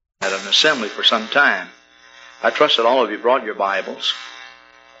assembly for some time. I trust that all of you brought your Bibles,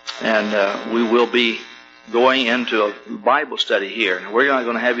 and we will be going into a Bible study here. And we're not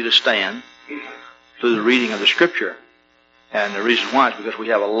going to have you to stand through the reading of the Scripture. And the reason why is because we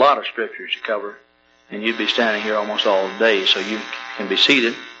have a lot of Scriptures to cover, and you'd be standing here almost all day, so you can be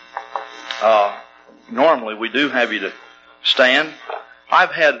seated. Normally we do have you to stand.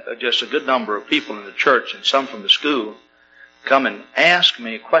 I've had just a good number of people in the church and some from the school come and ask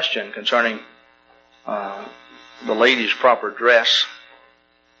me a question concerning the lady's proper dress.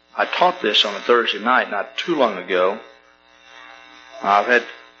 I taught this on a Thursday night not too long ago. I've had,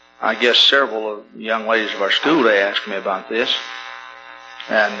 I guess, several of the young ladies of our school to ask me about this.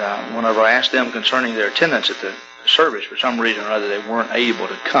 And whenever I asked them concerning their attendance at the service, for some reason or other, they weren't able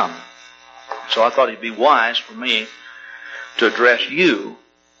to come. So I thought it'd be wise for me to address you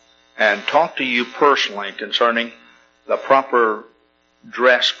and talk to you personally concerning the proper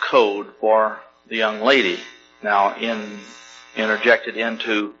dress code for the young lady. Now, interjected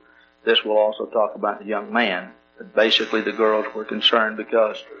into this, we'll also talk about the young man. But basically, the girls were concerned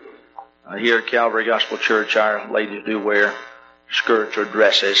because here at Calvary Gospel Church, our ladies do wear skirts or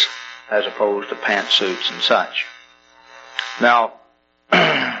dresses as opposed to pantsuits and such. Now,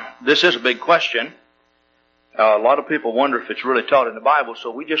 this is a big question. A lot of people wonder if it's really taught in the Bible,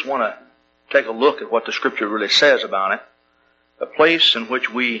 so we just want to take a look at what the Scripture really says about it. The place in which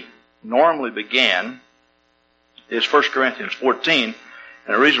we normally begin is 1 Corinthians 14,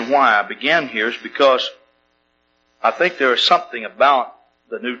 and the reason why I began here is because I think there is something about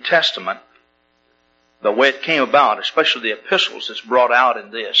the New Testament, the way it came about, especially the epistles that's brought out in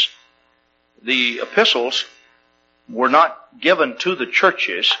this. The epistles were not given to the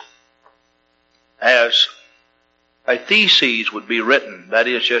churches as a thesis would be written, that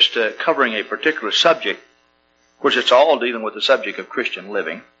is, just covering a particular subject. Of course, it's all dealing with the subject of Christian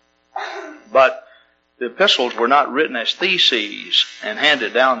living. But the epistles were not written as theses and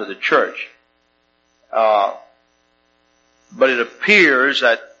handed down to the church. But it appears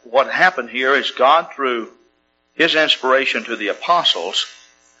that what happened here is God, through His inspiration to the apostles,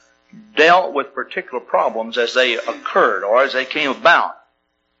 dealt with particular problems as they occurred or as they came about.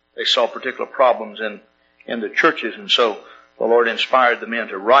 They saw particular problems in the churches, and so the Lord inspired the men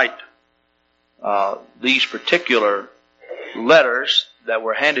to write these particular letters that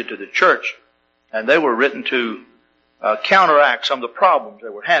were handed to the church, and they were written to counteract some of the problems they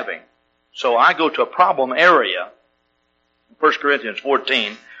were having. So I go to a problem area, 1 Corinthians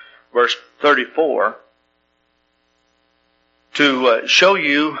 14, verse 34, to show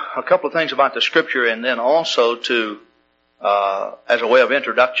you a couple of things about the Scripture, and then also to, as a way of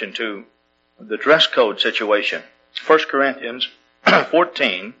introduction to the dress code situation. 1 Corinthians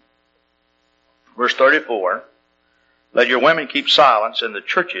 14, verse 34, let your women keep silence in the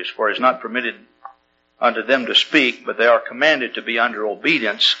churches, for it is not permitted unto them to speak, but they are commanded to be under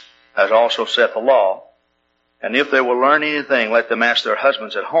obedience, as also saith the law. And if they will learn anything, let them ask their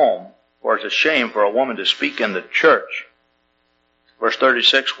husbands at home, for it is a shame for a woman to speak in the church. Verse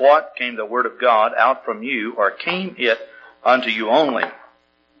 36, what? Came the word of God out from you, or came it unto you only?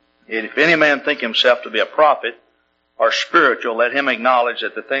 And if any man think himself to be a prophet or spiritual, let him acknowledge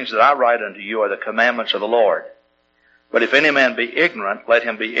that the things that I write unto you are the commandments of the Lord. But if any man be ignorant, let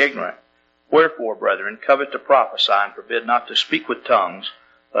him be ignorant. Wherefore, brethren, covet to prophesy, and forbid not to speak with tongues.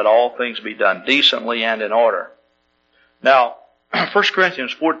 Let all things be done decently and in order. Now, 1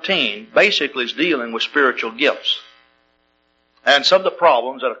 Corinthians 14 basically is dealing with spiritual gifts and some of the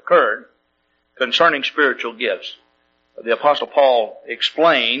problems that occurred concerning spiritual gifts. The Apostle Paul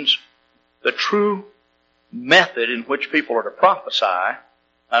explains the true method in which people are to prophesy,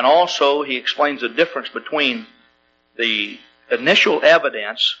 and also he explains the difference between the initial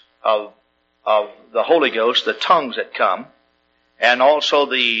evidence of the Holy Ghost, the tongues that come, and also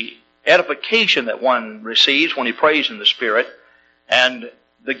the edification that one receives when he prays in the Spirit, and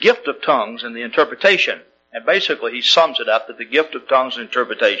the gift of tongues and the interpretation. And basically he sums it up that the gift of tongues and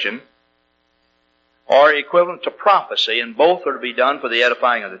interpretation are equivalent to prophecy, and both are to be done for the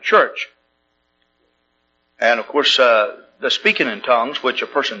edifying of the church. And of course, the speaking in tongues, which a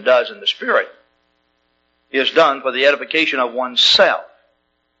person does in the Spirit, is done for the edification of oneself.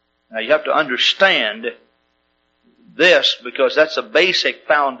 Now you have to understand this, because that's the basic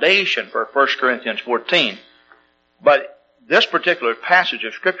foundation for 1 Corinthians 14. But this particular passage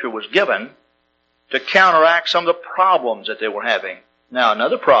of Scripture was given to counteract some of the problems that they were having. Now,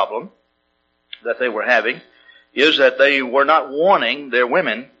 another problem that they were having is that they were not wanting their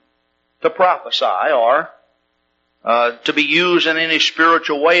women to prophesy or to be used in any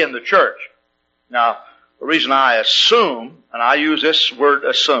spiritual way in the church. Now, the reason I assume, and I use this word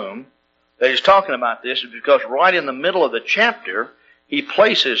assume, that he's talking about this is because right in the middle of the chapter, he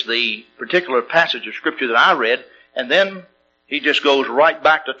places the particular passage of Scripture that I read, and then he just goes right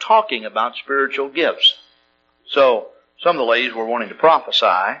back to talking about spiritual gifts. So, some of the ladies were wanting to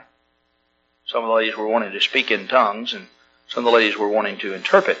prophesy, some of the ladies were wanting to speak in tongues, and some of the ladies were wanting to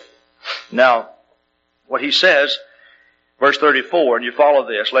interpret. Now, what he says, verse 34, and you follow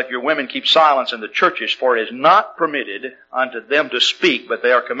this, let your women keep silence in the churches, for it is not permitted unto them to speak, but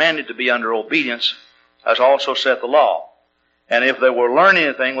they are commanded to be under obedience, as also saith the law. And if they will learn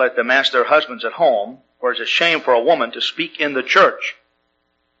anything, let them ask their husbands at home, for it is a shame for a woman to speak in the church.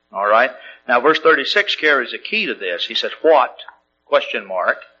 All right. Now, verse 36 carries a key to this. He says, what, question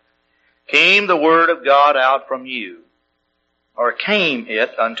mark, came the word of God out from you, or came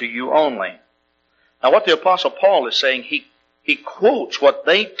it unto you only? Now, what the Apostle Paul is saying, he quotes what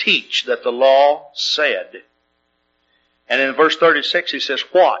they teach that the law said. And in verse 36 he says,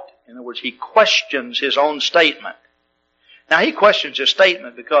 what? In other words, he questions his own statement. Now, he questions his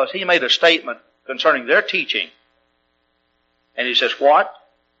statement because he made a statement concerning their teaching. And he says, what?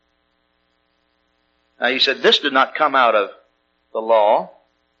 Now, he said, this did not come out of the law.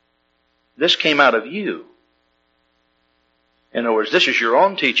 This came out of you. In other words, this is your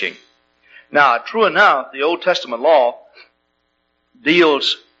own teaching. Now, true enough, the Old Testament law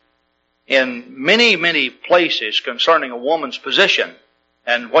deals in many, many places concerning a woman's position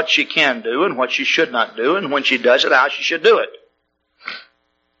and what she can do and what she should not do, and when she does it, how she should do it.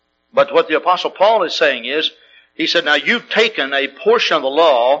 But what the Apostle Paul is saying is, he said, now you've taken a portion of the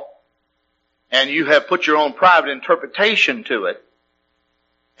law and you have put your own private interpretation to it,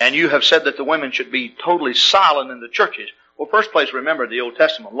 and you have said that the women should be totally silent in the churches. Well, first place, remember the Old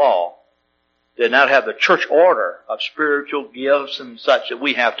Testament law did not have the church order of spiritual gifts and such that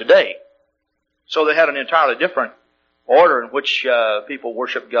we have today. So they had an entirely different order in which people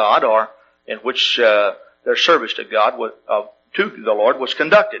worship God, or in which their service to God, to the Lord, was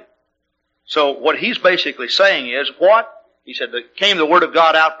conducted. So what he's basically saying is, what? He said, came the word of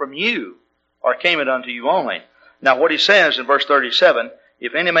God out from you, or came it unto you only? Now what he says in verse 37,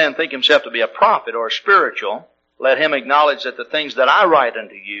 if any man think himself to be a prophet or a spiritual, let him acknowledge that the things that I write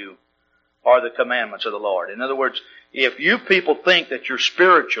unto you are the commandments of the Lord. In other words, if you people think that you're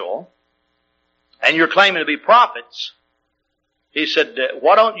spiritual, and you're claiming to be prophets, he said,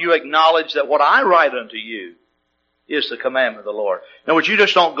 why don't you acknowledge that what I write unto you is the commandment of the Lord? In other words, you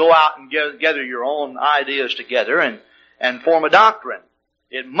just don't go out and gather your own ideas together and form a doctrine.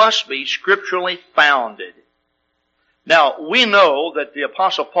 It must be scripturally founded. Now, we know that the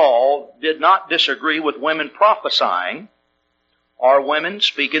Apostle Paul did not disagree with women prophesying or women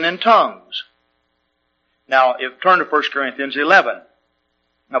speaking in tongues. Now, turn to 1 Corinthians 11.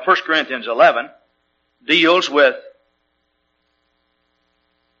 Now, 1 Corinthians 11 deals with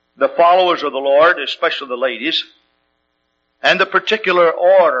the followers of the Lord, especially the ladies, and the particular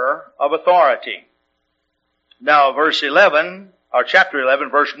order of authority. Now, verse 11, or chapter 11,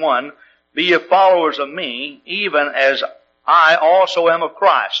 verse 1, be ye followers of me, even as I also am of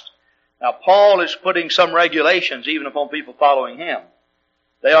Christ. Now, Paul is putting some regulations even upon people following him.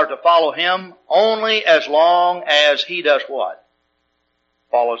 They are to follow him only as long as he does what?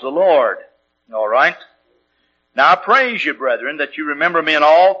 Follows the Lord. All right? Now, I praise you, brethren, that you remember me in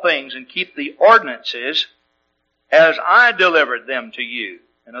all things and keep the ordinances as I delivered them to you.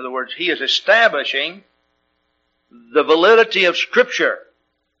 In other words, he is establishing the validity of Scripture.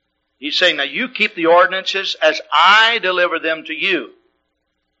 He's saying, now you keep the ordinances as I deliver them to you.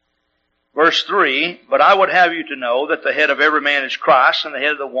 Verse 3, but I would have you to know that the head of every man is Christ, and the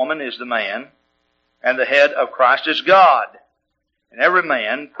head of the woman is the man, and the head of Christ is God. And every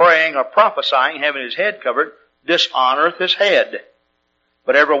man, praying or prophesying, having his head covered, dishonoreth his head.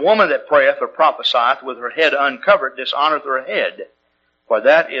 But every woman that prayeth or prophesieth with her head uncovered dishonoreth her head. For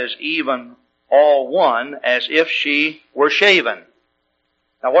that is even all one, as if she were shaven.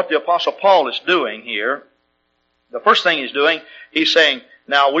 Now what the Apostle Paul is doing here, the first thing he's doing, he's saying,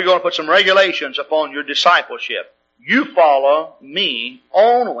 now we're going to put some regulations upon your discipleship. You follow me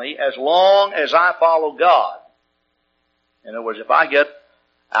only as long as I follow God. In other words, if I get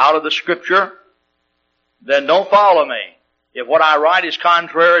out of the Scripture, then don't follow me. If what I write is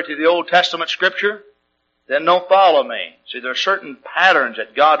contrary to the Old Testament Scripture, then don't follow me. See, there are certain patterns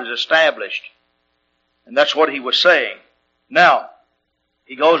that God has established. And that's what he was saying. Now,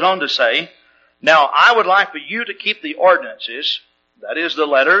 he goes on to say, now I would like for you to keep the ordinances, that is the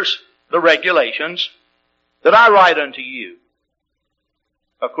letters, the regulations, that I write unto you.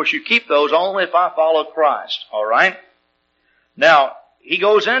 Of course, you keep those only if I follow Christ. All right? Now, he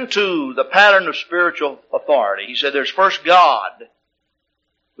goes into the pattern of spiritual authority. He said there's first God,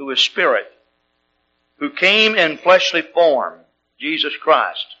 who is Spirit. who came in fleshly form, Jesus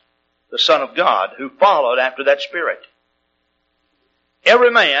Christ, the Son of God, who followed after that Spirit.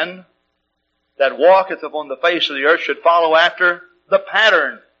 Every man that walketh upon the face of the earth should follow after the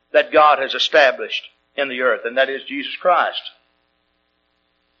pattern that God has established in the earth, and that is Jesus Christ.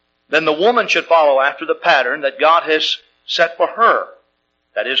 Then the woman should follow after the pattern that God has set for her,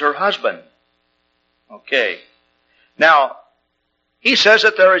 that is her husband. Okay. Now, he says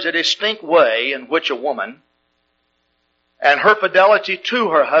that there is a distinct way in which a woman and her fidelity to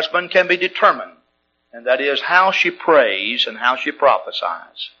her husband can be determined, and that is how she prays and how she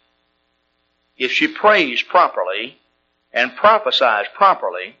prophesies. If she prays properly and prophesies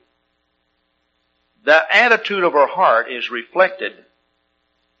properly, the attitude of her heart is reflected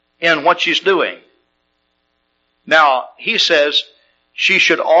in what she's doing. Now, he says she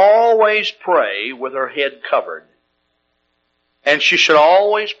should always pray with her head covered. And she should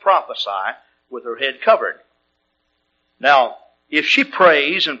always prophesy with her head covered. Now, if she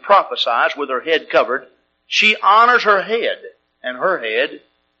prays and prophesies with her head covered, she honors her head, and her head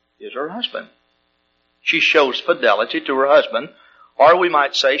is her husband. She shows fidelity to her husband, or we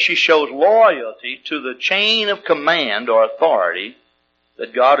might say she shows loyalty to the chain of command or authority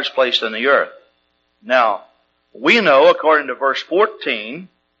that God has placed in the earth. Now, we know, according to verse 15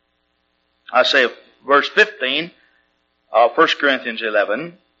 of 1 Corinthians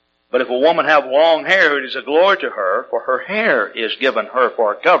 11, but if a woman have long hair, it is a glory to her, for her hair is given her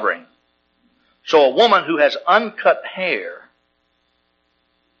for a covering. So a woman who has uncut hair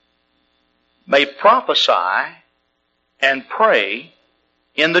may prophesy and pray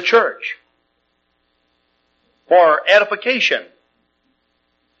in the church for edification.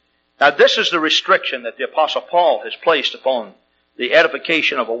 Now, this is the restriction that the Apostle Paul has placed upon the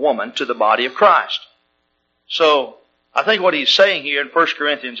edification of a woman to the body of Christ. So, I think what he's saying here in 1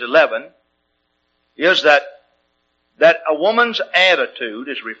 Corinthians 11 is that a woman's attitude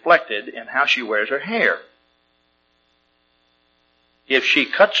is reflected in how she wears her hair. If she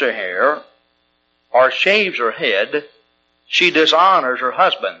cuts her hair or shaves her head, she dishonors her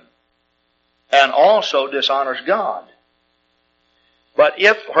husband and also dishonors God. But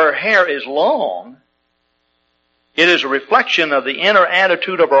if her hair is long, it is a reflection of the inner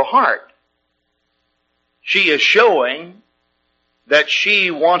attitude of her heart. She is showing that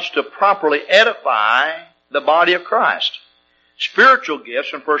she wants to properly edify the body of Christ. Spiritual gifts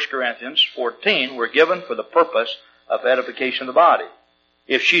in 1 Corinthians 14 were given for the purpose of edification of the body.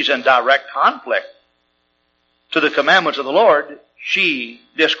 If she's in direct conflict to the commandments of the Lord, she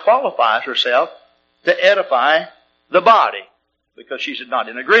disqualifies herself to edify the body, because she's not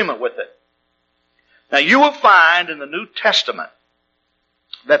in agreement with it. Now, you will find in the New Testament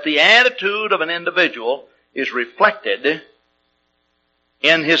that the attitude of an individual is reflected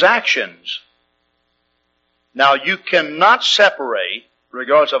in his actions. Now, you cannot separate,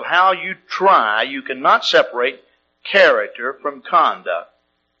 regardless of how you try, you cannot separate character from conduct.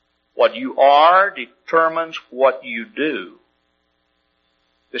 What you are determines what you do.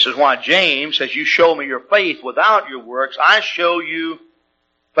 This is why James says, you show me your faith without your works. I show you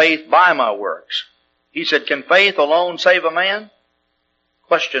faith by my works. He said, can faith alone save a man?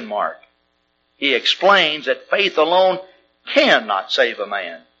 Question mark. He explains that faith alone cannot save a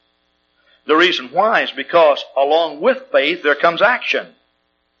man. The reason why is because along with faith there comes action.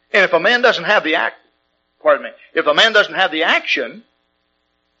 And if a man doesn't have the action,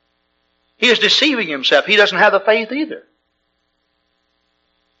 he is deceiving himself. He doesn't have the faith either.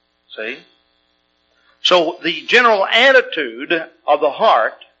 See? So the general attitude of the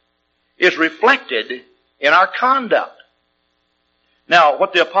heart is reflected in our conduct. Now,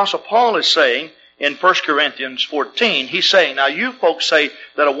 what the Apostle Paul is saying in 1 Corinthians 14, he's saying, now you folks say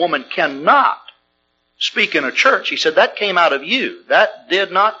that a woman cannot speak in a church. He said that came out of you. That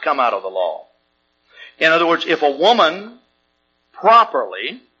did not come out of the law. In other words, if a woman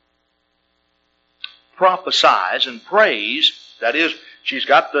properly prophesies and prays, that is, she's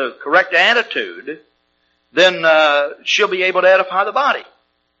got the correct attitude, then she'll be able to edify the body.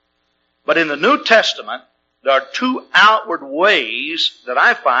 But in the New Testament, there are two outward ways that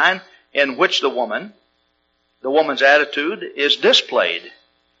I find in which the woman's attitude is displayed.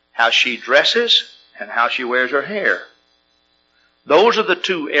 How she dresses and how she wears her hair. Those are the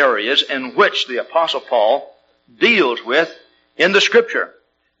two areas in which the Apostle Paul deals with in the Scripture.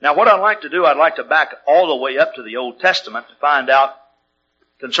 Now, what I'd like to do, I'd like to back all the way up to the Old Testament to find out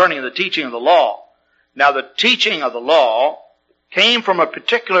concerning the teaching of the law. Now, the teaching of the law came from a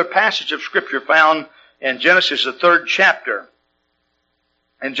particular passage of Scripture found in Genesis, the 3rd chapter.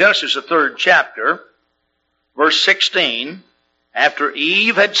 In Genesis, the 3rd chapter, verse 16, after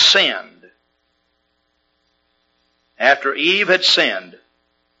Eve had sinned, after Eve had sinned.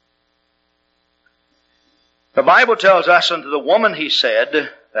 The Bible tells us, unto the woman he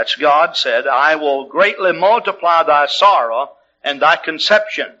said, that's God said, I will greatly multiply thy sorrow and thy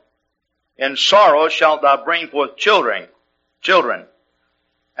conception. In sorrow shalt thou bring forth children.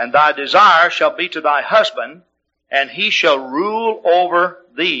 And thy desire shall be to thy husband, and he shall rule over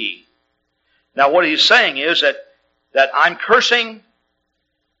thee. Now what he's saying is that I'm cursing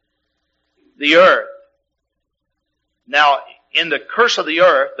the earth. Now, in the curse of the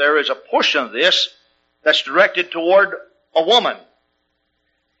earth, there is a portion of this that's directed toward a woman.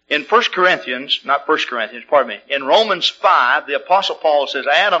 In in Romans 5, the Apostle Paul says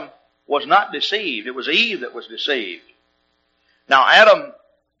Adam was not deceived. It was Eve that was deceived. Now, Adam,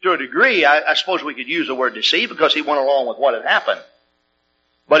 to a degree, I suppose we could use the word deceived because he went along with what had happened.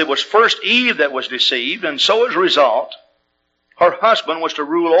 But it was first Eve that was deceived, and so as a result, her husband was to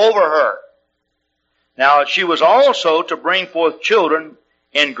rule over her. Now, she was also to bring forth children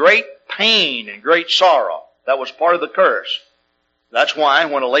in great pain and great sorrow. That was part of the curse. That's why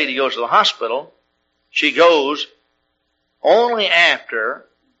when a lady goes to the hospital, she goes only after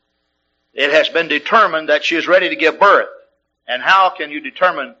it has been determined that she is ready to give birth. And how can you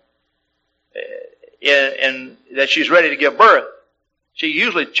determine that she's ready to give birth? She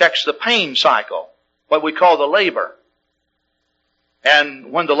usually checks the pain cycle, what we call the labor.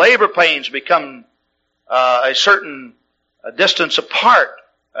 And when the labor pains become a certain distance apart,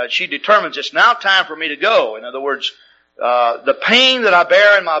 she determines it's now time for me to go. In other words, the pain that I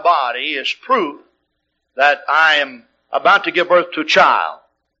bear in my body is proof that I am about to give birth to a child.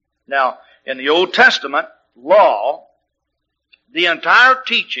 Now, in the Old Testament law, the entire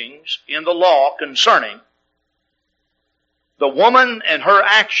teachings in the law concerning the woman and her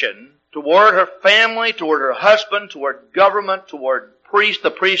action toward her family, toward her husband, toward government, toward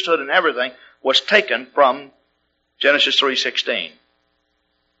the priesthood and everything was taken from Genesis 3:16.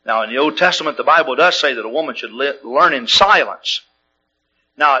 Now, in the Old Testament, the Bible does say that a woman should learn in silence.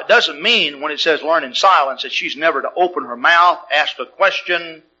 Now, it doesn't mean when it says learn in silence that she's never to open her mouth, ask a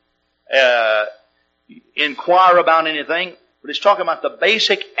question, inquire about anything, but it's talking about the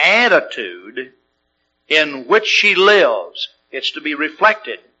basic attitude in which she lives. It's to be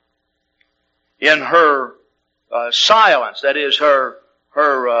reflected in her silence. That is,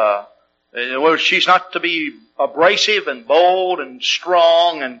 she's not to be abrasive and bold and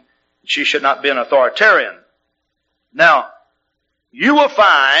strong, and she should not be an authoritarian. Now, you will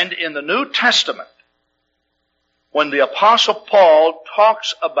find in the New Testament, when the Apostle Paul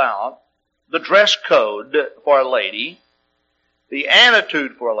talks about the dress code for a lady, the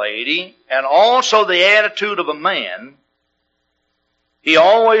attitude for a lady, and also the attitude of a man, he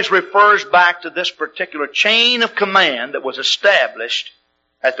always refers back to this particular chain of command that was established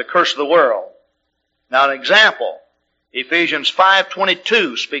at the curse of the world. Now, an example, Ephesians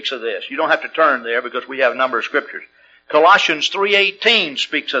 5:22 speaks of this. You don't have to turn there because we have a number of scriptures. Colossians 3:18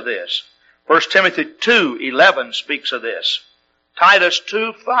 speaks of this. 1 Timothy 2:11 speaks of this. Titus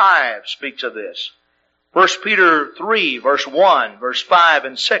 2:5 speaks of this. 1 Peter 3, verse 1, verse 5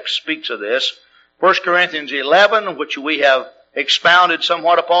 and 6 speaks of this. 1 Corinthians 11, which we have expounded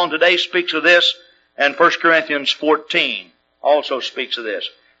somewhat upon today, speaks of this. And 1 Corinthians 14 also speaks of this.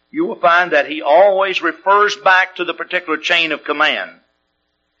 You will find that he always refers back to the particular chain of command.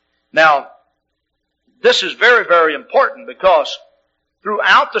 Now, this is very, very important because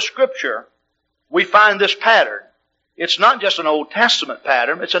throughout the Scripture, we find this pattern. It's not just an Old Testament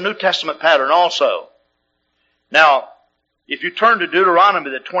pattern, it's a New Testament pattern also. Now, if you turn to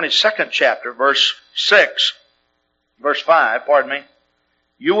Deuteronomy, the 22nd chapter, verse 5,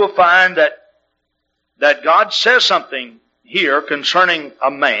 you will find that God says something here concerning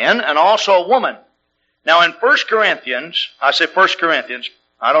a man and also a woman. Now in 1 Corinthians, I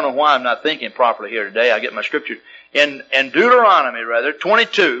don't know why I'm not thinking properly here today, I get my scripture. In Deuteronomy,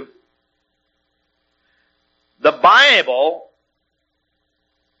 22, the Bible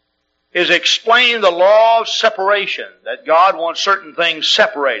is explaining the law of separation, that God wants certain things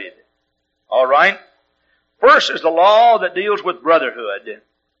separated. Alright? First is the law that deals with brotherhood.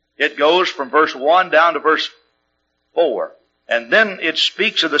 It goes from verse 1 down to verse 4. And then it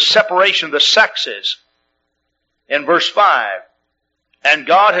speaks of the separation of the sexes in verse 5. And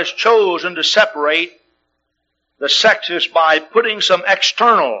God has chosen to separate the sexes by putting some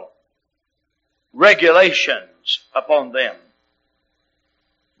external regulations upon them.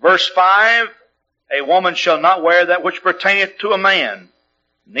 Verse 5, a woman shall not wear that which pertaineth to a man,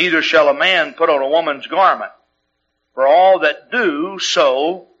 neither shall a man put on a woman's garment. For all that do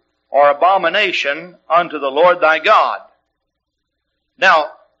so are abomination unto the Lord thy God.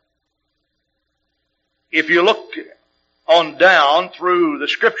 Now, if you look on down through the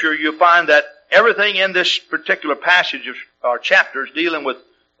Scripture, you'll find that everything in this particular passage or chapter is dealing with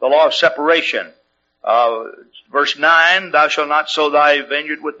the law of separation. Verse 9, thou shalt not sow thy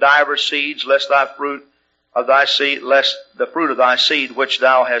vineyard with divers seeds, lest the fruit of thy seed which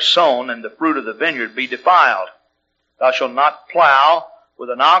thou hast sown and the fruit of the vineyard be defiled. Thou shalt not plow with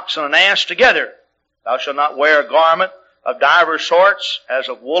an ox and an ass together. Thou shalt not wear a garment of divers sorts, as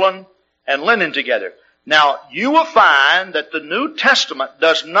of woolen and linen together. Now, you will find that the New Testament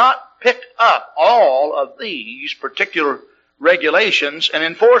does not pick up all of these particular regulations and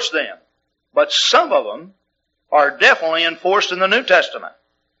enforce them. But some of them are definitely enforced in the New Testament,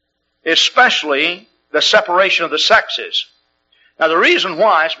 especially the separation of the sexes. Now, the reason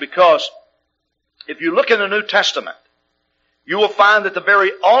why is because if you look in the New Testament, you will find that the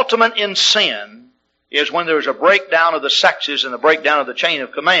very ultimate in sin is when there is a breakdown of the sexes and a breakdown of the chain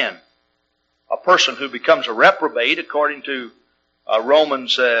of command. A person who becomes a reprobate, according to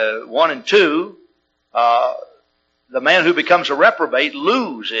Romans 1 and 2, the man who becomes a reprobate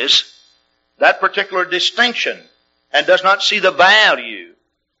loses that particular distinction and does not see the value.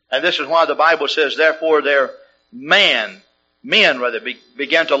 And this is why the Bible says, therefore their men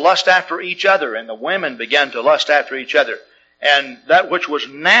began to lust after each other, and the women began to lust after each other. And that which was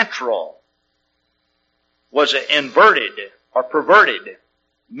natural was inverted or perverted.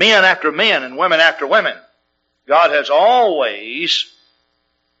 Men after men and women after women. God has always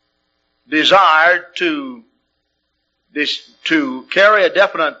desired to carry a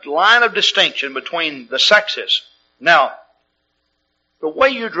definite line of distinction between the sexes. Now, the way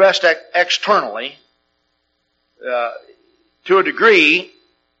you dress externally, to a degree,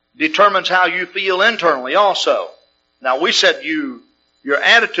 determines how you feel internally also. Now, we said your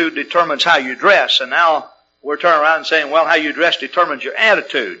attitude determines how you dress, and now we're turning around and saying, well, how you dress determines your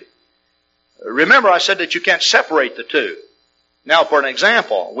attitude. Remember, I said that you can't separate the two. Now, for an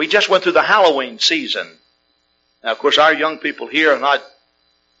example, we just went through the Halloween season. Now, of course, our young people here are not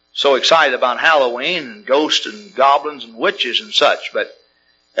so excited about Halloween and ghosts and goblins and witches and such, but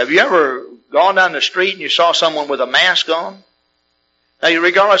have you ever gone down the street and you saw someone with a mask on? Now,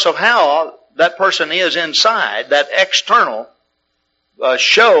 regardless of how that person is inside, that external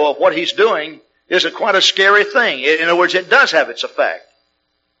show of what he's doing is quite a scary thing. In other words, it does have its effect.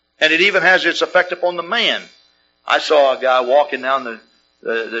 And it even has its effect upon the man. I saw a guy walking down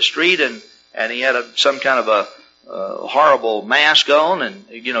the street and he had some kind of a horrible mask on and,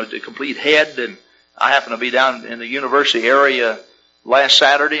 the complete head. And I happened to be down in the university area last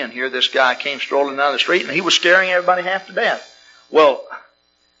Saturday, and here this guy came strolling down the street, and he was scaring everybody half to death. Well,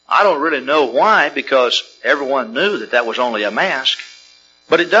 I don't really know why, because everyone knew that was only a mask.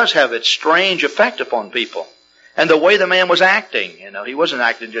 But it does have its strange effect upon people. And the way the man was acting, he wasn't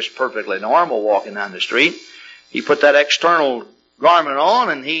acting just perfectly normal walking down the street. He put that external garment on,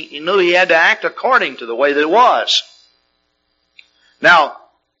 and he knew he had to act according to the way that it was. Now,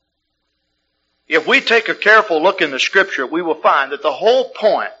 if we take a careful look in the Scripture, we will find that the whole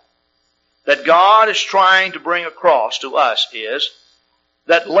point that God is trying to bring across to us is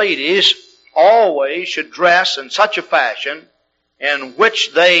that ladies always should dress in such a fashion in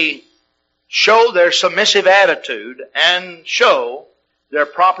which they show their submissive attitude and show their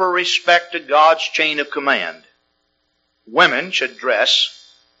proper respect to God's chain of command. Women should dress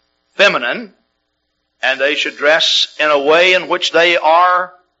feminine, and they should dress in a way in which they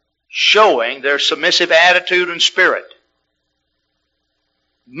are showing their submissive attitude and spirit.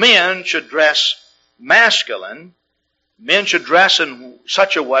 Men should dress masculine. Men should dress in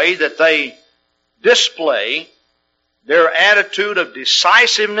such a way that they display their attitude of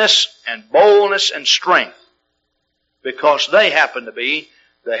decisiveness and boldness and strength, because they happen to be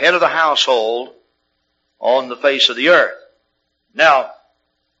the head of the household on the face of the earth. Now,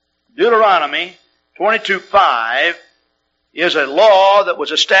 Deuteronomy 22:5 is a law that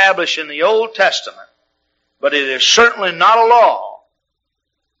was established in the Old Testament, but it is certainly not a law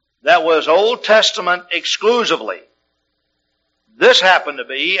that was Old Testament exclusively. This happened to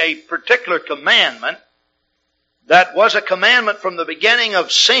be a particular commandment that was a commandment from the beginning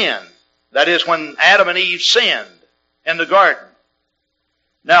of sin. That is, when Adam and Eve sinned in the garden.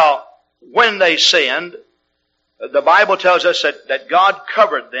 Now, when they sinned, the Bible tells us that God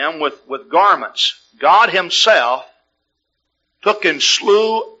covered them with garments. God Himself took and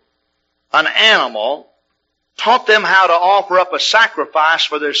slew an animal, taught them how to offer up a sacrifice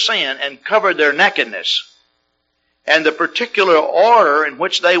for their sin, and covered their nakedness. And the particular order in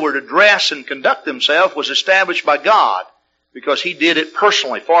which they were to dress and conduct themselves was established by God, because He did it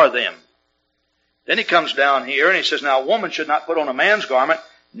personally for them. Then He comes down here and He says, now a woman should not put on a man's garment,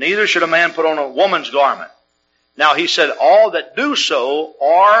 neither should a man put on a woman's garment. Now he said, all that do so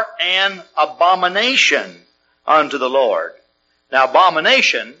are an abomination unto the Lord. Now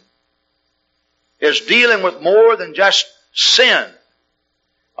abomination is dealing with more than just sin.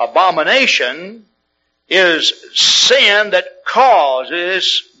 Abomination is sin that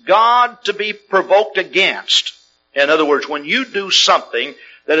causes God to be provoked against. In other words, when you do something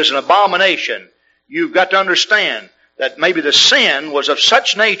that is an abomination, you've got to understand that maybe the sin was of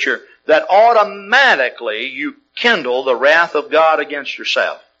such nature that automatically you kindle the wrath of God against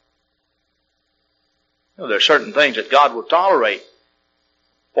yourself. You know, there are certain things that God will tolerate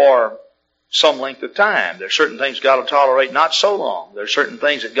for some length of time. There are certain things God will tolerate not so long. There are certain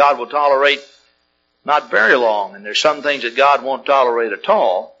things that God will tolerate not very long. And there's some things that God won't tolerate at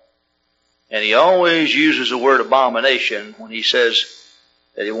all. And He always uses the word abomination when He says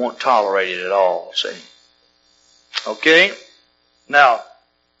that He won't tolerate it at all. See? Okay? Now,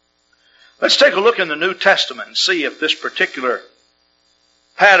 let's take a look in the New Testament and see if this particular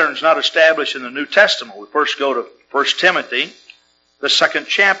pattern is not established in the New Testament. We first go to 1 Timothy, the 2nd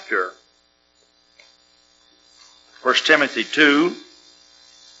chapter. 1 Timothy 2.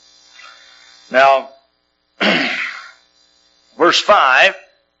 Now, verse 5.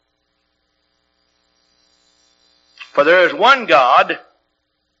 For there is one God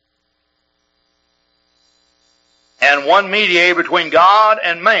and one mediator between God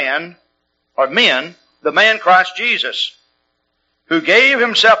and man, or men, the man Christ Jesus, who gave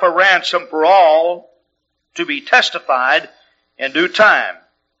Himself a ransom for all to be testified in due time.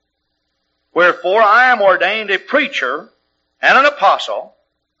 Wherefore I am ordained a preacher and an apostle.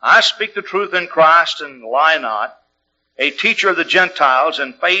 I speak the truth in Christ and lie not, a teacher of the Gentiles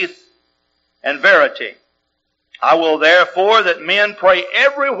in faith and verity. I will therefore that men pray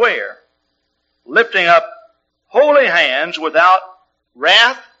everywhere, lifting up holy hands without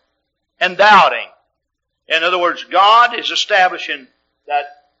wrath and doubting. In other words, God is establishing that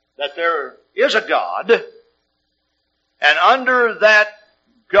there is a God, and under that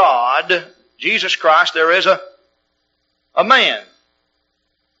God, Jesus Christ, there is a man.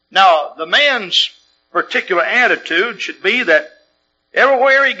 Now, the man's particular attitude should be that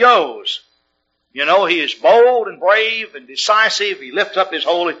everywhere he goes, you know, he is bold and brave and decisive. He lifts up his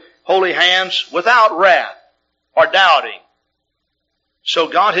holy hands without wrath or doubting. So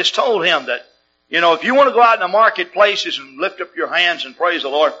God has told him that, you know, if you want to go out in the marketplaces and lift up your hands and praise the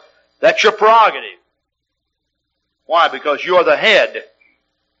Lord, that's your prerogative. Why? Because you are the head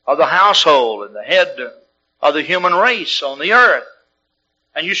of the household and the head of the human race on the earth.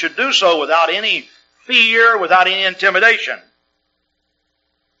 And you should do so without any fear, without any intimidation.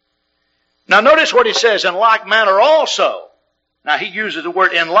 Now notice what he says, in like manner also. Now he uses the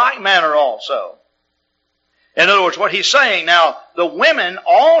word in like manner also. In other words, what he's saying, now the women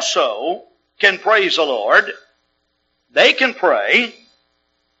also can praise the Lord. They can pray.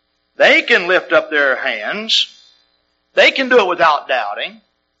 They can lift up their hands. They can do it without doubting.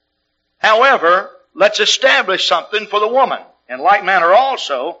 However, let's establish something for the woman. In like manner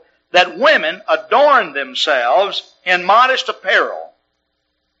also, that women adorn themselves in modest apparel,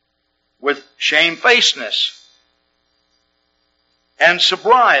 with shamefacedness and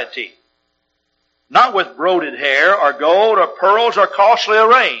sobriety, not with broided hair or gold or pearls or costly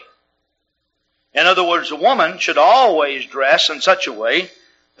array. In other words, a woman should always dress in such a way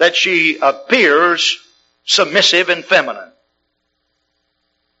that she appears submissive and feminine,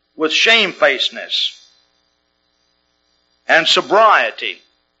 with shamefacedness and sobriety.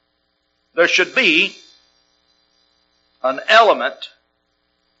 There should be an element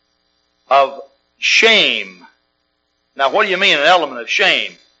of shame. Now, what do you mean an element of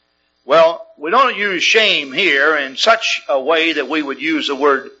shame? Well, we don't use shame here in such a way that we would use the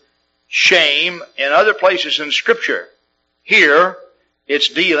word shame in other places in Scripture. Here, it's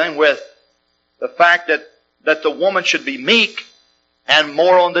dealing with the fact that the woman should be meek and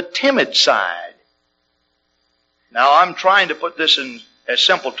more on the timid side. Now, I'm trying to put this in as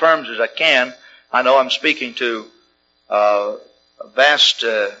simple terms as I can. I know I'm speaking to a vast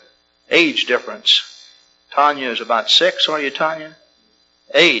age difference. Tanya is about 6, are you, Tanya?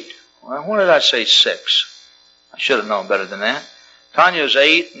 8. Well, when did I say 6? I should have known better than that. Tanya is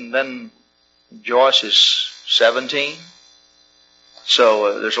 8, and then Joyce is 17.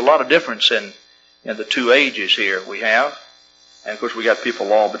 So there's a lot of difference in the two ages here we have. And of course we got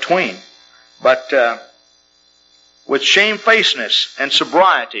people all between. But with shamefacedness and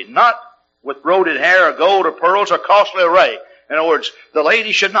sobriety, not with broided hair or gold or pearls or costly array. In other words, the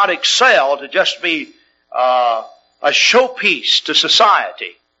lady should not excel to just be a showpiece to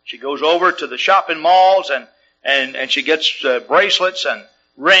society. She goes over to the shopping malls and she gets bracelets and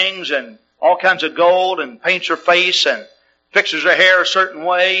rings and all kinds of gold and paints her face and fixes her hair a certain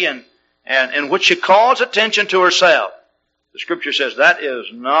way and in which she calls attention to herself. The Scripture says that is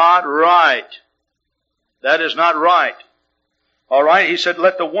not right. That is not right. All right, he said,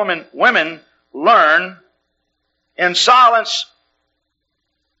 let the women learn in silence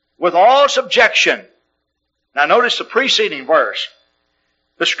with all subjection. Now notice the preceding verse.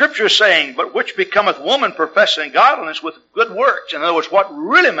 The Scripture is saying, but which becometh woman professing godliness with good works. In other words, what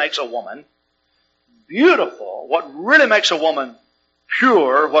really makes a woman beautiful, what really makes a woman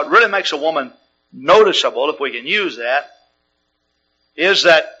pure, what really makes a woman noticeable, if we can use that, is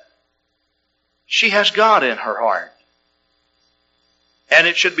that she has God in her heart. And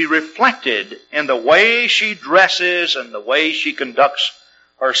it should be reflected in the way she dresses and the way she conducts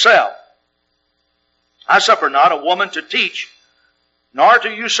herself. I suffer not a woman to teach, nor to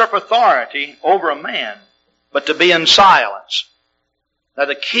usurp authority over a man, but to be in silence. Now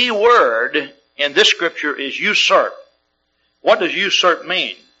the key word in this Scripture is usurp. What does usurp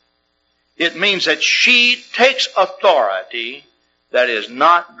mean? It means that she takes authority that is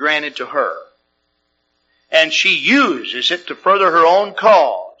not granted to her. And she uses it to further her own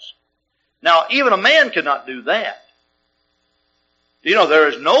cause. Now, even a man cannot do that. You know, there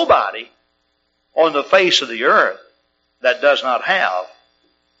is nobody on the face of the earth that does not have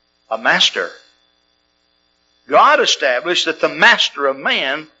a master. God established that the master of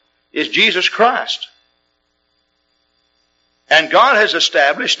man is Jesus Christ. And God has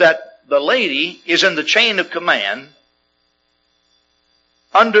established that the lady is in the chain of command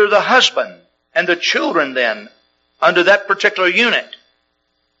under the husband, and the children then under that particular unit.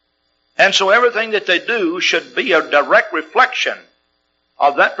 And so everything that they do should be a direct reflection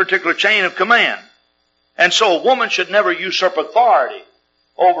of that particular chain of command. And so a woman should never usurp authority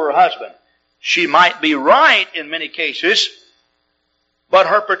over her husband. She might be right in many cases, but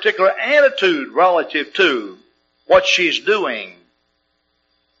her particular attitude relative to what she's doing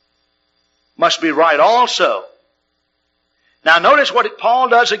must be right also. Now notice what Paul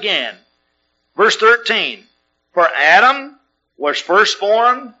does again. Verse 13. For Adam was first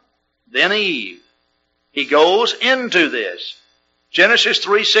formed, then Eve. He goes into this. Genesis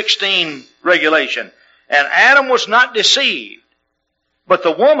 3:16 regulation. And Adam was not deceived, but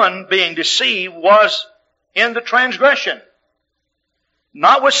the woman being deceived was in the transgression.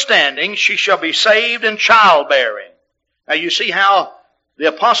 Notwithstanding, she shall be saved in childbearing. Now you see how the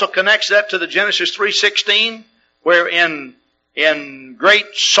apostle connects that to the Genesis 3:16, where in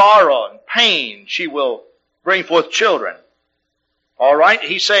great sorrow and pain she will bring forth children. All right,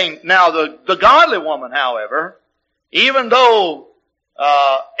 he's saying now the godly woman, however, even though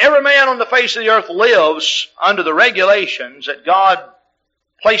every man on the face of the earth lives under the regulations that God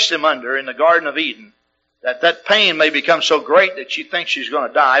placed him under in the Garden of Eden, that pain may become so great that she thinks she's going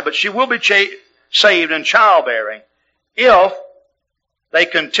to die, but she will be saved in childbearing if they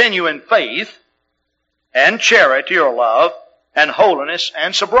continue in faith and charity or love and holiness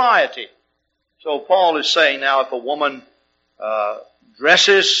and sobriety. So Paul is saying now if a woman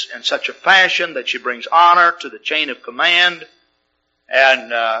dresses in such a fashion that she brings honor to the chain of command,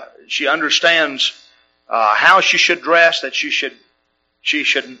 and she understands how she should dress, that she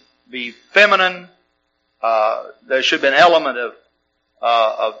should be feminine, there should be an element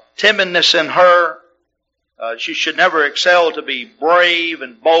of timidness in her. She should never excel to be brave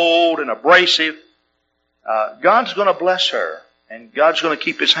and bold and abrasive. God's going to bless her, and God's going to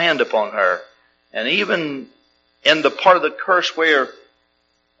keep His hand upon her. And even in the part of the curse where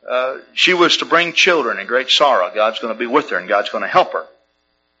she was to bring children in great sorrow, God's going to be with her, and God's going to help her.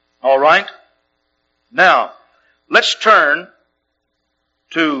 All right? Now, let's turn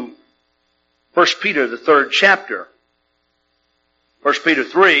to 1 Peter, the 3rd chapter. 1 Peter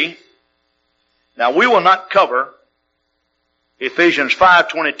 3. Now, we will not cover Ephesians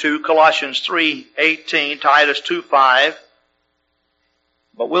 5:22, Colossians 3:18, Titus 2:5,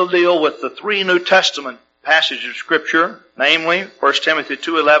 but we'll deal with the three New Testament passages of Scripture, namely 1 Timothy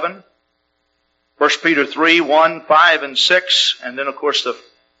 2:11, 1 Peter 3:1, 5, and 6, and then of course the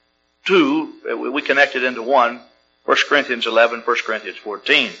two, we connected into one, 1 Corinthians 11, 1 Corinthians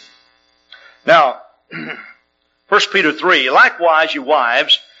 14. Now, 1 Peter 3, likewise, you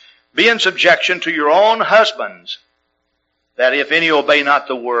wives, be in subjection to your own husbands, that if any obey not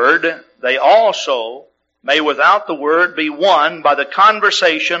the word, they also may without the word be won by the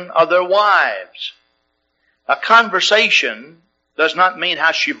conversation of their wives. A conversation does not mean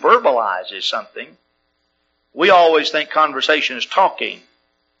how she verbalizes something. We always think conversation is talking.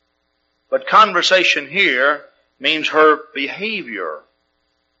 But conversation here means her behavior.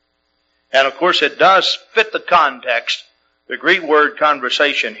 And of course it does fit the context The Greek word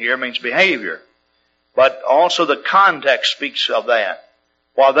conversation here means behavior, but also the context speaks of that.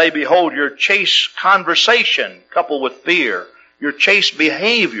 While they behold your chaste conversation coupled with fear, your chaste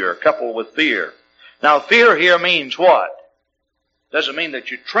behavior coupled with fear. Now fear here means what? Doesn't mean that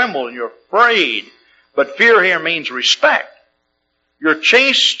you tremble and you're afraid, but fear here means respect. Your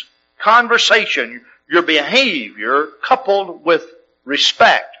chaste conversation, your behavior coupled with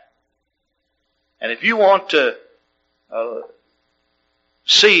respect. And if you want to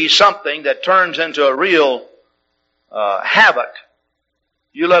see something that turns into a real havoc,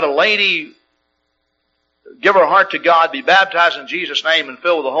 you let a lady give her heart to God, be baptized in Jesus' name and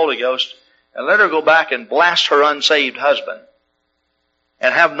filled with the Holy Ghost, and let her go back and blast her unsaved husband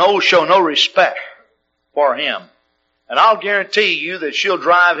and show no respect for him. And I'll guarantee you that she'll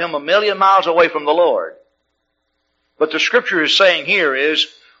drive him 1,000,000 miles away from the Lord. But the Scripture is saying here is,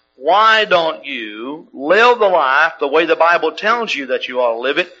 why don't you live the life the way the Bible tells you that you ought to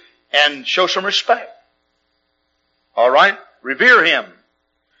live it and show some respect? All right? Revere him.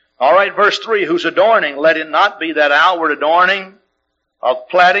 All right, verse 3, whose adorning, let it not be that outward adorning of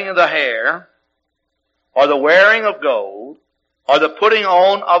plaiting of the hair, or the wearing of gold, or the putting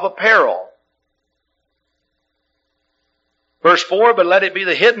on of apparel. Verse 4, but let it be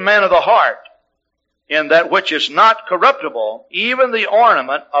the hidden man of the heart, in that which is not corruptible, even the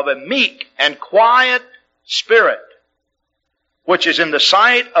ornament of a meek and quiet spirit, which is in the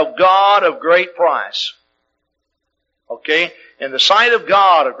sight of God of great price. Okay? In the sight of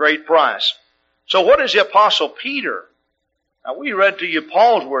God of great price. So what is the Apostle Peter? Now we read to you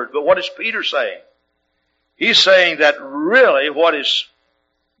Paul's words, but what is Peter saying? He's saying that really what is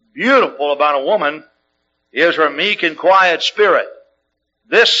beautiful about a woman is her meek and quiet spirit.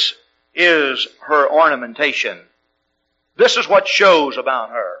 This is her ornamentation. This is what shows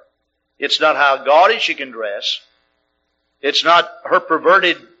about her. It's not how gaudy she can dress. It's not her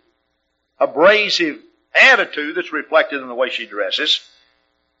perverted, abrasive attitude that's reflected in the way she dresses.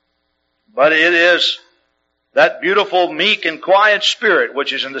 But it is that beautiful, meek, and quiet spirit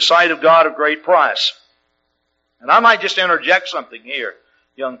which is in the sight of God of great price. And I might just interject something here,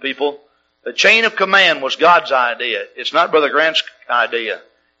 young people. The chain of command was God's idea. It's not Brother Grant's idea.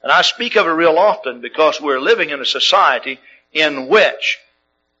 And I speak of it real often because we're living in a society in which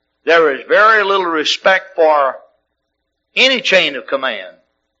there is very little respect for any chain of command.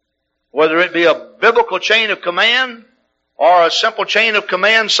 Whether it be a biblical chain of command or a simple chain of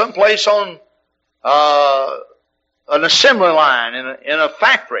command someplace on an assembly line in a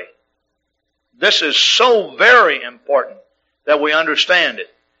factory. This is so very important that we understand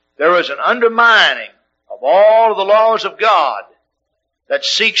it. There is an undermining of all of the laws of God that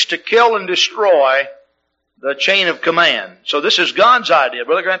seeks to kill and destroy the chain of command. So this is God's idea.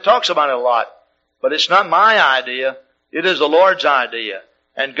 Brother Grant talks about it a lot, but it's not my idea. It is the Lord's idea.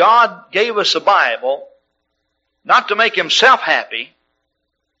 And God gave us a Bible not to make Himself happy,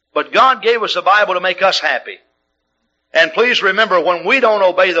 but God gave us a Bible to make us happy. And please remember, when we don't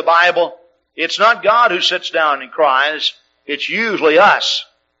obey the Bible, it's not God who sits down and cries. It's usually us.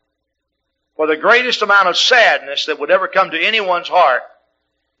 For the greatest amount of sadness that would ever come to anyone's heart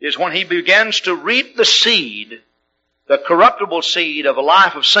is when he begins to reap the seed, the corruptible seed of a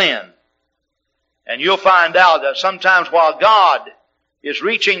life of sin. And you'll find out that sometimes while God is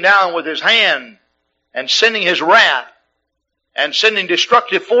reaching down with His hand and sending His wrath and sending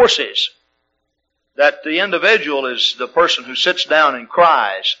destructive forces, that the individual is the person who sits down and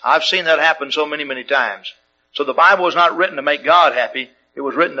cries. I've seen that happen so many, many times. So the Bible was not written to make God happy. It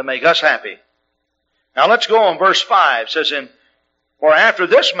was written to make us happy. Now let's go on verse 5. It says, for after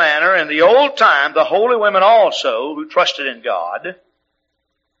this manner in the old time the holy women also, who trusted in God,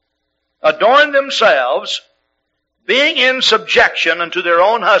 adorned themselves, being in subjection unto their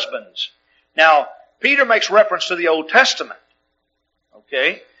own husbands. Now, Peter makes reference to the Old Testament.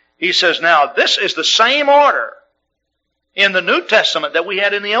 Okay? He says, now, this is the same order in the New Testament that we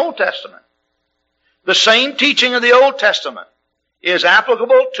had in the Old Testament. The same teaching of the Old Testament is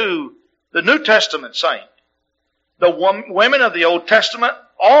applicable to the New Testament saint. The women of the Old Testament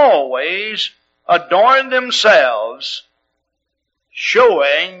always adorned themselves,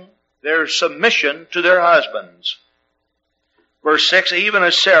 showing their submission to their husbands. Verse 6, even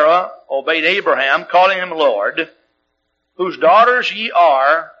as Sarah obeyed Abraham, calling him Lord, whose daughters ye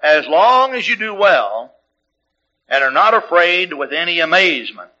are, as long as you do well, and are not afraid with any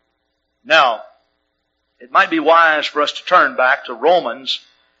amazement. Now, it might be wise for us to turn back to Romans,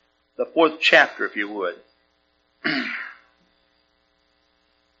 the 4th chapter, if you would.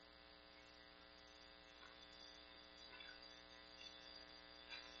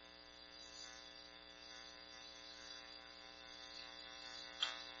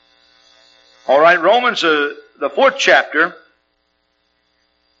 All right, Romans, the 4th chapter,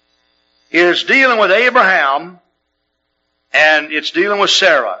 is dealing with Abraham, and it's dealing with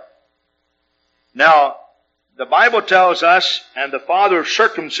Sarah. Now, the Bible tells us, and the father of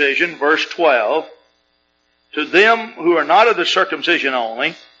circumcision, verse 12, to them who are not of the circumcision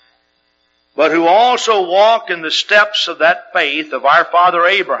only, but who also walk in the steps of that faith of our father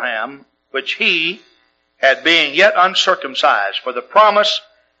Abraham, which he had being yet uncircumcised, for the promise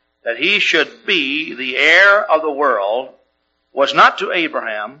that he should be the heir of the world was not to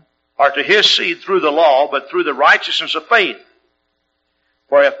Abraham, or to his seed through the law, but through the righteousness of faith.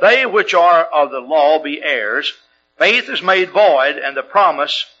 For if they which are of the law be heirs, faith is made void, and the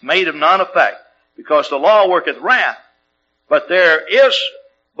promise made of none effect, because the law worketh wrath. But where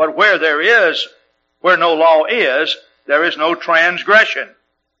no law is, there is no transgression.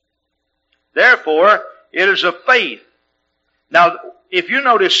 Therefore, it is of faith. Now, if you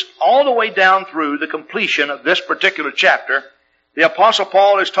notice all the way down through the completion of this particular chapter, the Apostle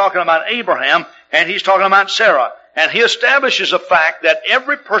Paul is talking about Abraham, and he's talking about Sarah. And he establishes a fact that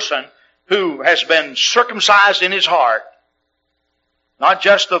every person who has been circumcised in his heart, not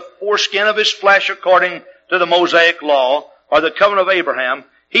just the foreskin of his flesh according to the Mosaic law or the covenant of Abraham,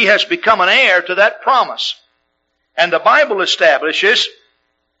 he has become an heir to that promise. And the Bible establishes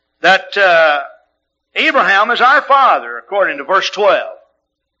that Abraham is our father, according to verse 12.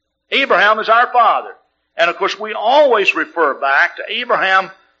 Abraham is our father. And of course, we always refer back to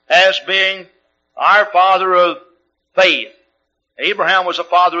Abraham as being our father of faith. Abraham was a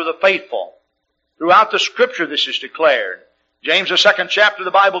father of the faithful. Throughout the Scripture, this is declared. James, the 2nd chapter,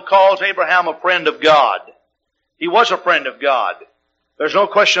 the Bible calls Abraham a friend of God. He was a friend of God. There's no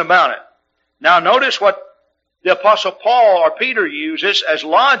question about it. Now, notice what the Apostle Paul or Peter uses as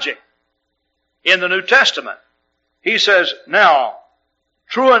logic in the New Testament. He says, now,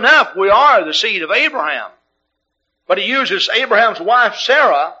 true enough, we are the seed of Abraham. But he uses Abraham's wife,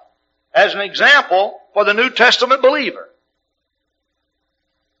 Sarah, as an example for the New Testament believer.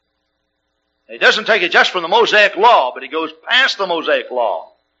 He doesn't take it just from the Mosaic law, but he goes past the Mosaic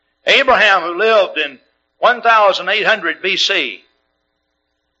law. Abraham, who lived in 1800 BC,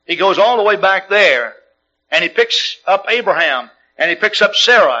 he goes all the way back there, and he picks up Abraham, and he picks up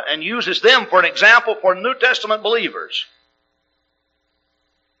Sarah, and uses them for an example for New Testament believers.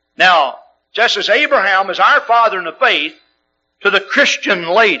 Now, just as Abraham is our father in the faith, to the Christian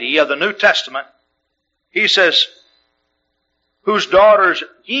lady of the New Testament, he says, whose daughters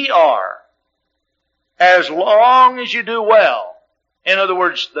ye are, as long as you do well. In other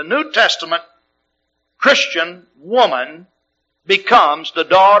words, the New Testament Christian woman becomes the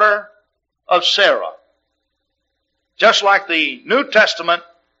daughter of Sarah. Just like the New Testament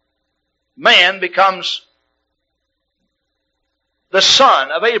man becomes the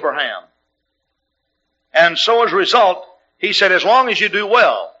son of Abraham. And so as a result, he said, as long as you do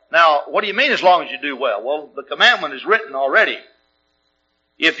well. Now, what do you mean as long as you do well? Well, the commandment is written already.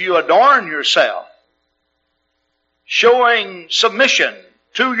 If you adorn yourself, showing submission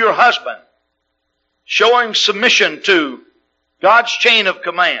to your husband, showing submission to God's chain of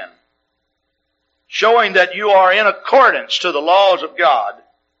command, showing that you are in accordance to the laws of God,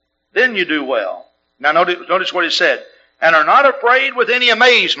 then you do well. Now notice what he said, and are not afraid with any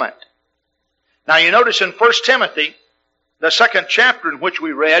amazement. Now you notice in 1 Timothy, the 2nd chapter in which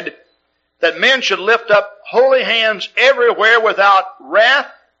we read, that men should lift up holy hands everywhere without wrath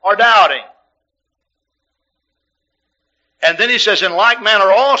or doubting. And then he says, in like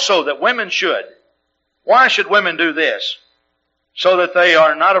manner also that women should. Why should women do this? So that they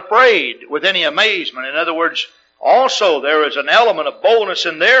are not afraid with any amazement. In other words, also there is an element of boldness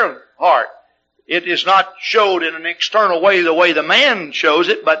in their heart. It is not showed in an external way the way the man shows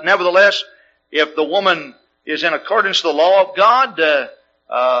it, but nevertheless, if the woman is in accordance to the law of God,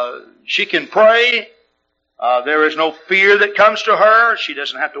 she can pray. There is no fear that comes to her. She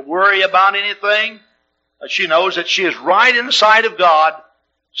doesn't have to worry about anything. She knows that she is right in the sight of God,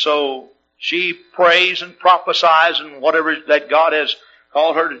 so she prays and prophesies and whatever that God has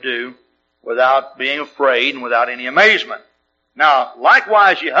called her to do without being afraid and without any amazement. Now,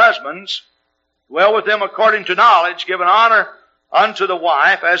 likewise, ye husbands, dwell with them according to knowledge, giving honor unto the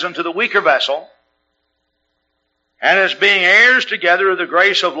wife as unto the weaker vessel, and as being heirs together of the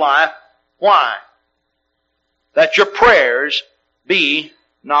grace of life. Why? That your prayers be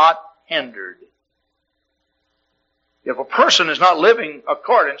not hindered. If a person is not living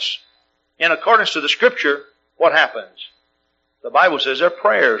in accordance to the Scripture, what happens? The Bible says their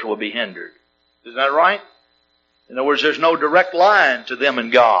prayers will be hindered. Isn't that right? In other words, there's no direct line to them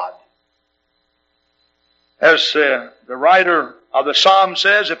and God. As the writer of the Psalm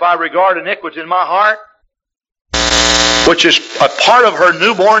says, if I regard iniquity in my heart, which is a part of her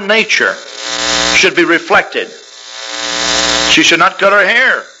newborn nature, should be reflected. She should not cut her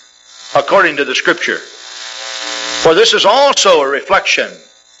hair, according to the Scripture. For this is also a reflection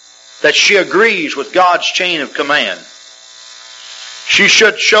that she agrees with God's chain of command. She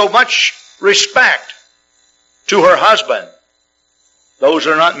should show much respect to her husband, those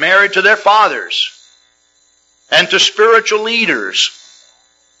that are not married, to their fathers, and to spiritual leaders,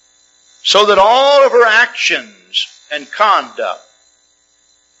 so that all of her actions and conduct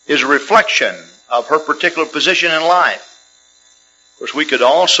is a reflection of her particular position in life. Of course, we could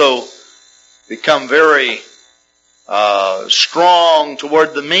also become very strong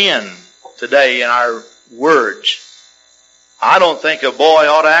toward the men today in our words. I don't think a boy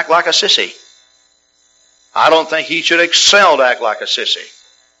ought to act like a sissy. I don't think he should excel to act like a sissy.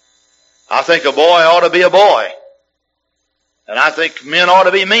 I think a boy ought to be a boy. And I think men ought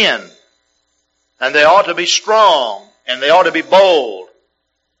to be men. And they ought to be strong. And they ought to be bold.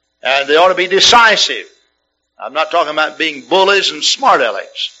 And they ought to be decisive. I'm not talking about being bullies and smart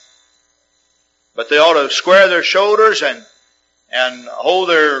alecks. But they ought to square their shoulders and hold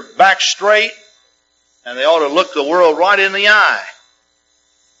their back straight. And they ought to look the world right in the eye.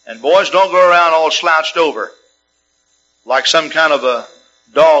 And boys, don't go around all slouched over like some kind of a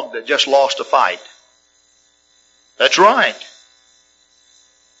dog that just lost a fight. That's right.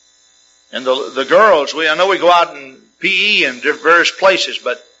 And the girls, I know we go out in PE and various places,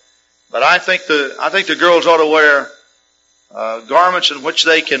 but I think the girls ought to wear garments in which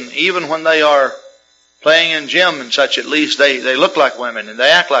they can, even when they are playing in gym and such, at least they look like women and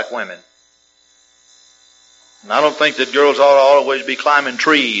they act like women. And I don't think that girls ought to always be climbing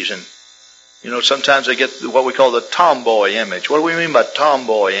trees and, sometimes they get what we call the tomboy image. What do we mean by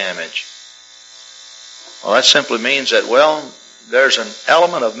tomboy image? Well, that simply means that, there's an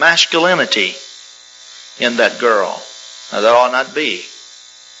element of masculinity in that girl. Now, that ought not be.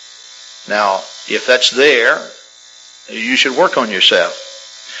 Now, if that's there, you should work on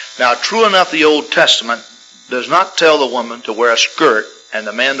yourself. Now, true enough, the Old Testament does not tell the woman to wear a skirt and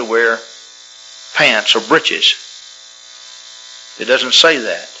the man to wear pants or breeches. It doesn't say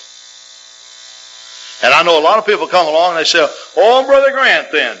that. And I know a lot of people come along and they say, "Oh, Brother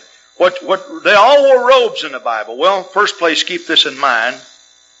Grant, then, what they all wore robes in the Bible." Well, first place, keep this in mind.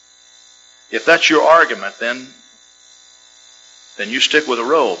 If that's your argument, then you stick with a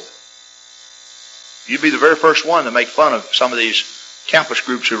robe. You'd be the very first one to make fun of some of these campus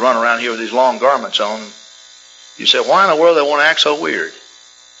groups who run around here with these long garments on. You say, "Why in the world they want to act so weird?"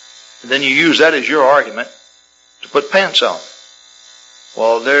 And then you use that as your argument to put pants on.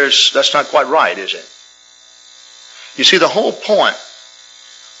 Well, that's not quite right, is it? You see, the whole point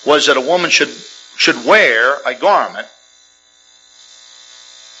was that a woman should wear a garment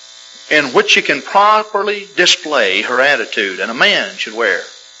in which she can properly display her attitude. And a man should wear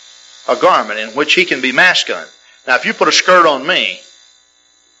a garment in which he can be masculine. Now, if you put a skirt on me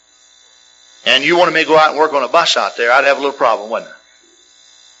and you wanted me to go out and work on a bus out there, I'd have a little problem, wouldn't I?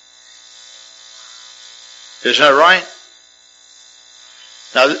 Isn't that right?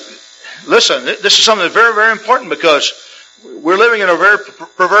 Now, listen, this is something that's very, very important because we're living in a very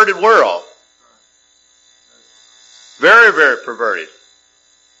perverted world. Very, very perverted.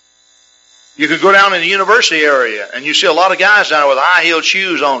 You could go down in the university area and you see a lot of guys down there with high-heeled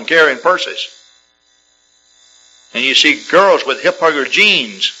shoes on carrying purses. And you see girls with hip-hugger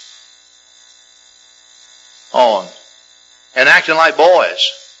jeans on and acting like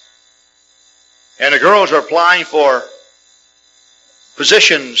boys. And the girls are applying for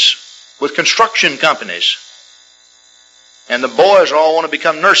positions with construction companies. And the boys all want to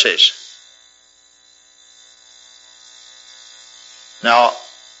become nurses. Now,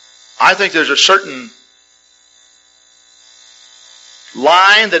 I think there's a certain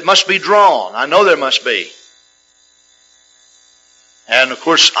line that must be drawn. I know there must be. And of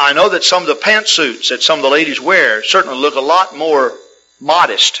course, I know that some of the pantsuits that some of the ladies wear certainly look a lot more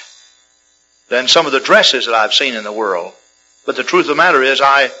modest than some of the dresses that I've seen in the world. But the truth of the matter is,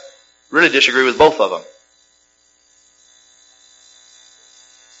 I really disagree with both of them.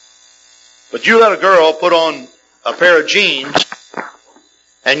 But you let a girl put on a pair of jeans,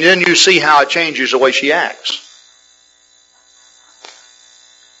 and then you see how it changes the way she acts.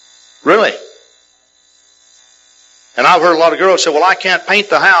 Really. And I've heard a lot of girls say, "Well, I can't paint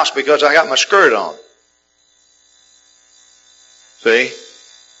the house because I got my skirt on." See?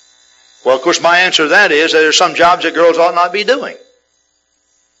 Well, of course, my answer to that is that there's some jobs that girls ought not be doing.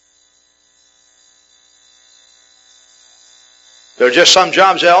 There are just some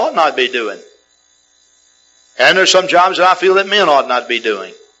jobs they ought not be doing. And there's some jobs that I feel that men ought not be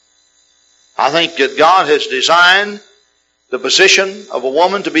doing. I think that God has designed the position of a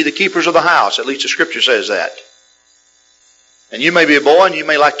woman to be the keepers of the house. At least the Scripture says that. And you may be a boy and you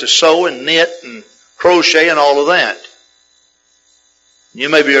may like to sew and knit and crochet and all of that. You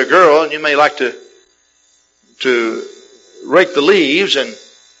may be a girl and you may like to rake the leaves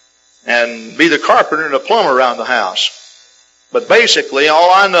and be the carpenter and the plumber around the house. But basically,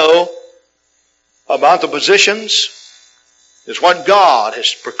 all I know about the positions is what God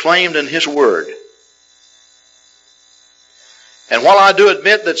has proclaimed in His Word. And while I do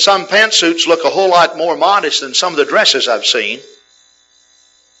admit that some pantsuits look a whole lot more modest than some of the dresses I've seen,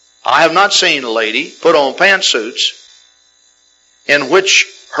 I have not seen a lady put on pantsuits in which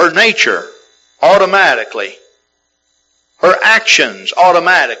her nature automatically, her actions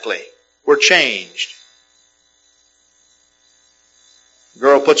automatically were changed. The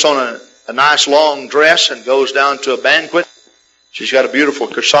girl puts on a nice long dress and goes down to a banquet. She's got a beautiful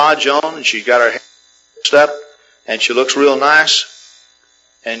corsage on and she's got her hair fixed up and she looks real nice.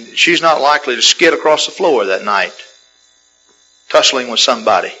 And she's not likely to skid across the floor that night, tussling with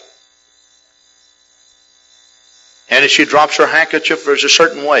somebody. And if she drops her handkerchief, there's a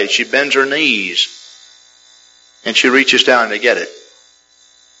certain way. She bends her knees and she reaches down to get it.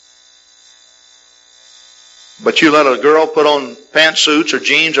 But you let a girl put on pantsuits or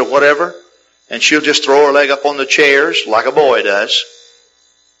jeans or whatever, and she'll just throw her leg up on the chairs like a boy does.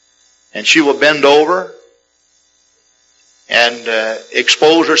 And she will bend over and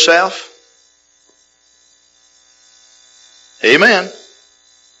expose herself. Amen.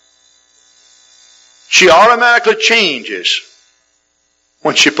 She automatically changes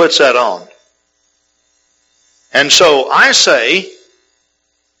when she puts that on. And so I say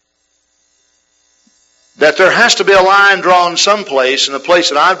that there has to be a line drawn someplace, and the place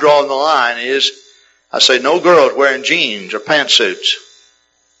that I've drawn the line is, I say no girls wearing jeans or pantsuits,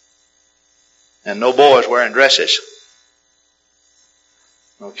 and no boys wearing dresses.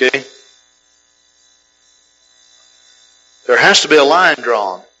 Okay? There has to be a line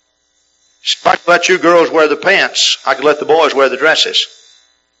drawn. If I could let you girls wear the pants, I could let the boys wear the dresses.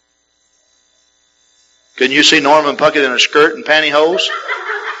 Can you see Norman Puckett in a skirt and pantyhose?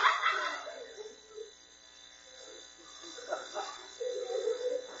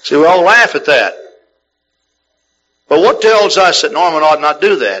 See, we all laugh at that. But what tells us that Norman ought not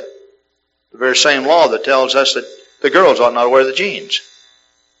do that? The very same law that tells us that the girls ought not wear the jeans.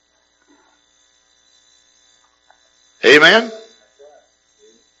 Amen?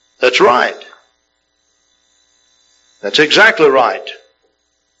 That's right. That's exactly right.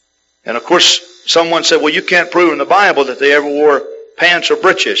 And of course, someone said, well, you can't prove in the Bible that they ever wore pants or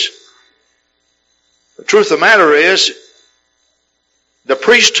breeches. The truth of the matter is, the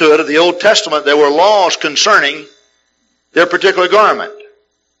priesthood of the Old Testament, there were laws concerning their particular garment.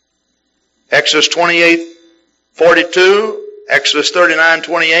 Exodus 28:42, Exodus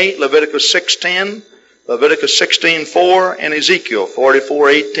 39:28, Leviticus 6:10, Leviticus 16:4, and Ezekiel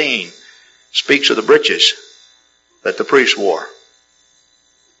 44:18 speaks of the breeches that the priests wore.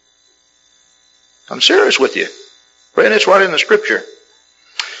 I'm serious with you. Friend, it's right in the Scripture.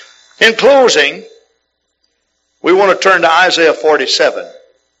 In closing, we want to turn to Isaiah 47.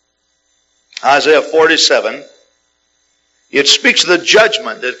 Isaiah 47, it speaks of the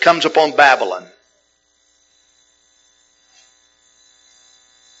judgment that comes upon Babylon.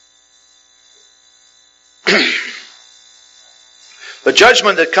 The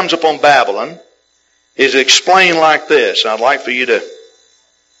judgment that comes upon Babylon is explained like this. I'd like for you to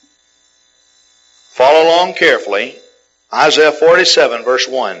follow along carefully. Isaiah 47, verse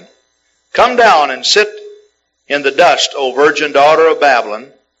 1. Come down and sit in the dust, O virgin daughter of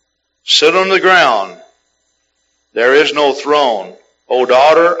Babylon. Sit on the ground. There is no throne, O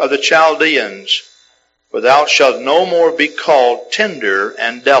daughter of the Chaldeans, for thou shalt no more be called tender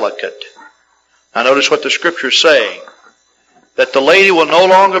and delicate. Now notice what the Scripture is saying. That the lady will no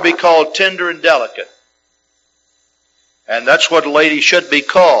longer be called tender and delicate. And that's what a lady should be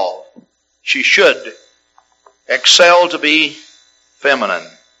called. She should excel to be feminine.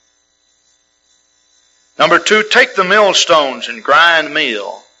 Number 2, take the millstones and grind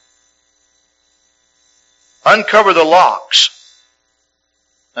meal. Uncover the locks.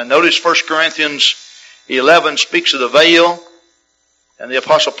 And notice 1 Corinthians 11 speaks of the veil. And the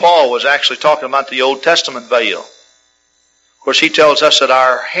Apostle Paul was actually talking about the Old Testament veil. Of course, he tells us that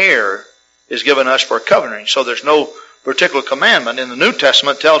our hair is given us for a covering. So there's no particular commandment. In the New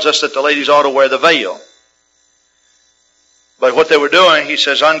Testament tells us that the ladies ought to wear the veil. But what they were doing, he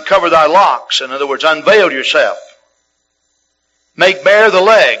says, uncover thy locks. In other words, unveil yourself. Make bare the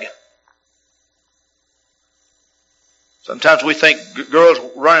leg. Sometimes we think girls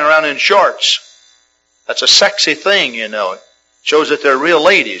running around in shorts, that's a sexy thing, you know. It shows that they're real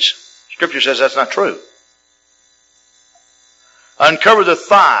ladies. Scripture says that's not true. Uncover the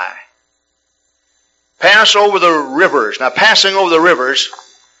thigh. Pass over the rivers. Now, passing over the rivers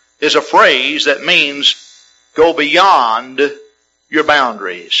is a phrase that means go beyond your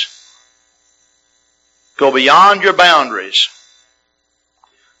boundaries. Go beyond your boundaries.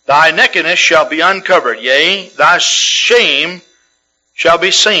 Thy nakedness shall be uncovered, yea, thy shame shall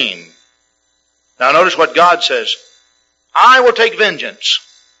be seen. Now notice what God says. I will take vengeance.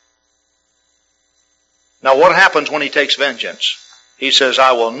 Now what happens when He takes vengeance? He says,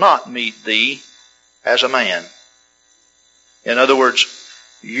 I will not meet thee as a man. In other words,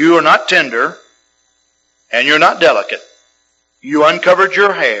 you are not tender and you're not delicate. You uncovered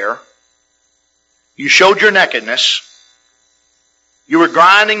your hair. You showed your nakedness. You were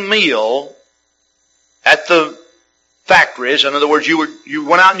grinding meal at the factories. In other words, you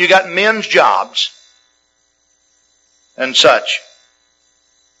went out and you got men's jobs and such.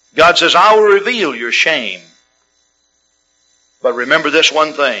 God says, I will reveal your shame. But remember this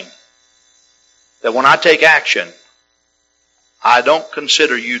one thing, that when I take action, I don't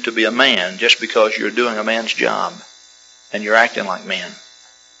consider you to be a man just because you're doing a man's job and you're acting like men.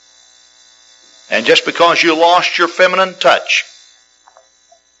 And just because you lost your feminine touch,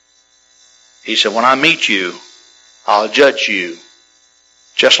 He said, when I meet you, I'll judge you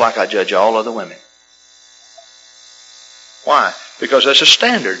just like I judge all other women. Why? Because there's a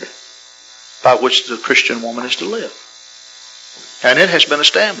standard by which the Christian woman is to live. And it has been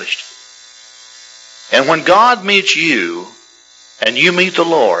established. And when God meets you, and you meet the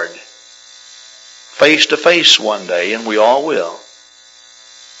Lord, face to face one day, and we all will,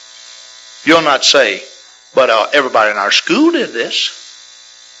 you'll not say, but everybody in our school did this.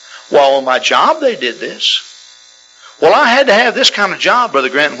 Well, on my job they did this. Well, I had to have this kind of job, Brother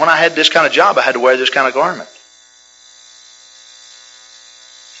Grant, and when I had this kind of job, I had to wear this kind of garment.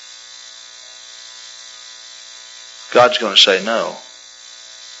 God's going to say, no.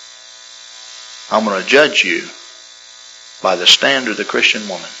 I'm going to judge you by the standard of the Christian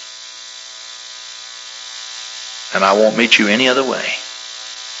woman. And I won't meet you any other way.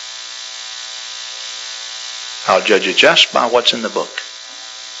 I'll judge you just by what's in the book.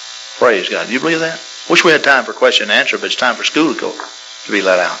 Praise God. Do you believe that? Wish we had time for question and answer, but it's time for school to be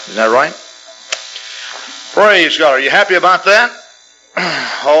let out. Isn't that right? Praise God. Are you happy about that?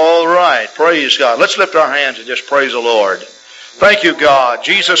 All right. Praise God. Let's lift our hands and just praise the Lord. Thank you, God.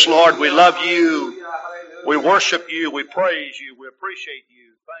 Jesus, Lord, we love you. We worship you. We praise you. We appreciate you.